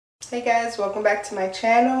Hey guys, welcome back to my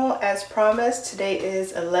channel. As promised, today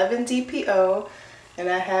is 11 DPO and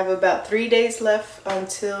I have about 3 days left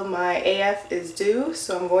until my AF is due.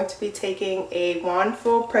 So I'm going to be taking a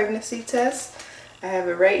WANFO pregnancy test. I have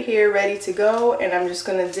it right here ready to go and I'm just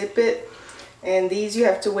going to dip it. And these you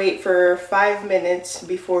have to wait for 5 minutes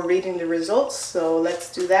before reading the results. So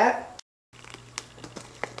let's do that.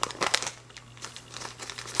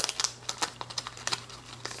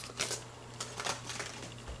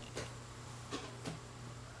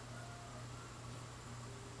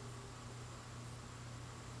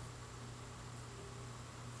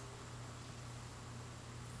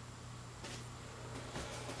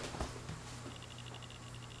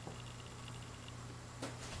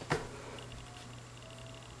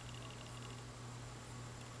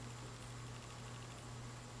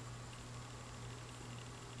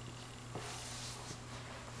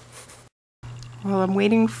 While I'm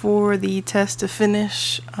waiting for the test to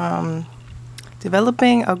finish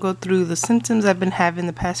developing, I'll go through the symptoms I've been having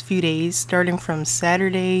the past few days, starting from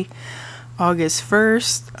Saturday, August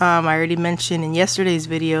 1st. I already mentioned in yesterday's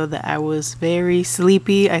video that I was very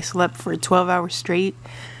sleepy. I slept for 12 hours straight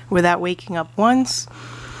without waking up once.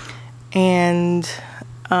 And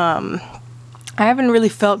I haven't really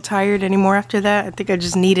felt tired anymore after that. I think I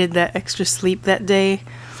just needed that extra sleep that day.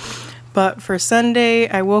 But for Sunday,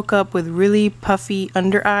 I woke up with really puffy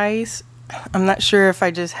under eyes. I'm not sure if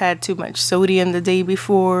I just had too much sodium the day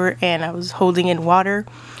before and I was holding in water,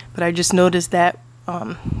 but I just noticed that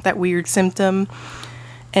that weird symptom.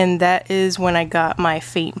 And that is when I got my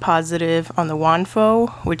faint positive on the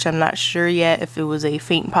WANFO, which I'm not sure yet if it was a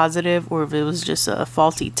faint positive or if it was just a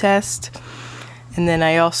faulty test. And then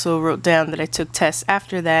I also wrote down that I took tests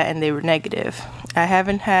after that and they were negative. I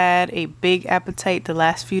haven't had a big appetite the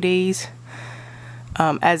last few days.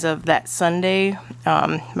 As of that Sunday,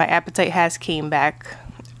 my appetite has came back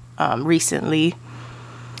recently.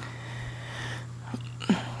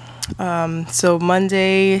 So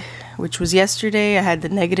Monday, which was yesterday, I had the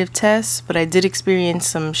negative test, but I did experience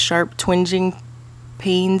some sharp twinging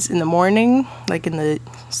pains in the morning, like in the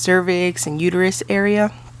cervix and uterus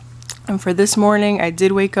area. And for this morning, I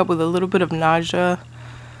did wake up with a little bit of nausea,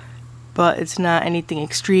 but it's not anything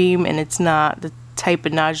extreme and it's not the type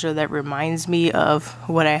of nausea that reminds me of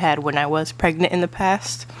what I had when I was pregnant in the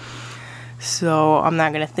past. So I'm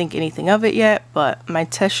not going to think anything of it yet, but my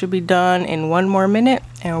test should be done in 1 more minute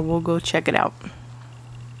and we'll go check it out.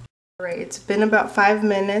 Alright, it's been about 5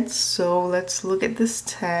 minutes, so let's look at this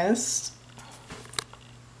test.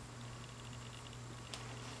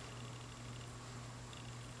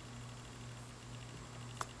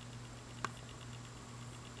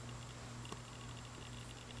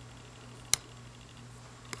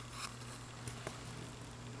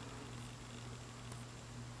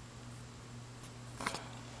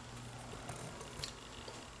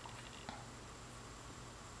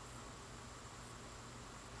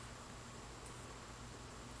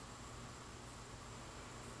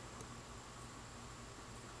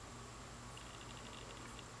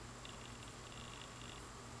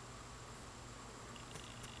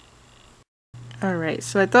 Alright,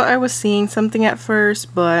 so I thought I was seeing something at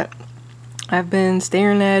first, but I've been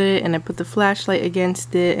staring at it and I put the flashlight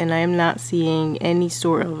against it and I am not seeing any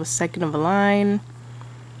sort of a second of a line.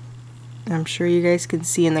 I'm sure you guys can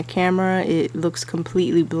see in the camera it looks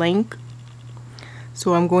completely blank.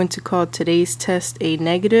 So I'm going to call today's test a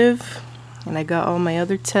negative. And I got all my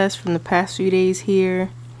other tests from the past few days here.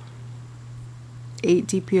 8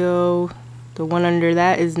 DPO. The one under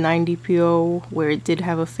that is 9 DPO, where it did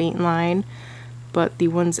have a faint line. But the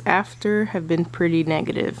ones after have been pretty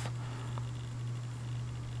negative.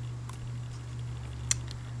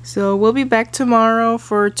 So we'll be back tomorrow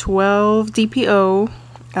for 12 DPO.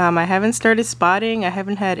 I haven't started spotting. I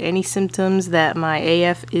haven't had any symptoms that my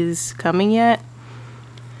AF is coming yet.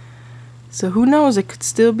 So who knows, it could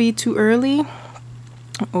still be too early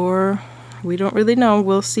or we don't really know.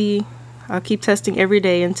 We'll see. I'll keep testing every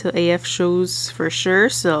day until AF shows for sure.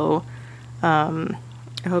 So I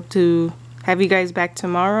hope to have you guys back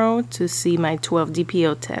tomorrow to see my 12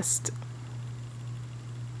 DPO test.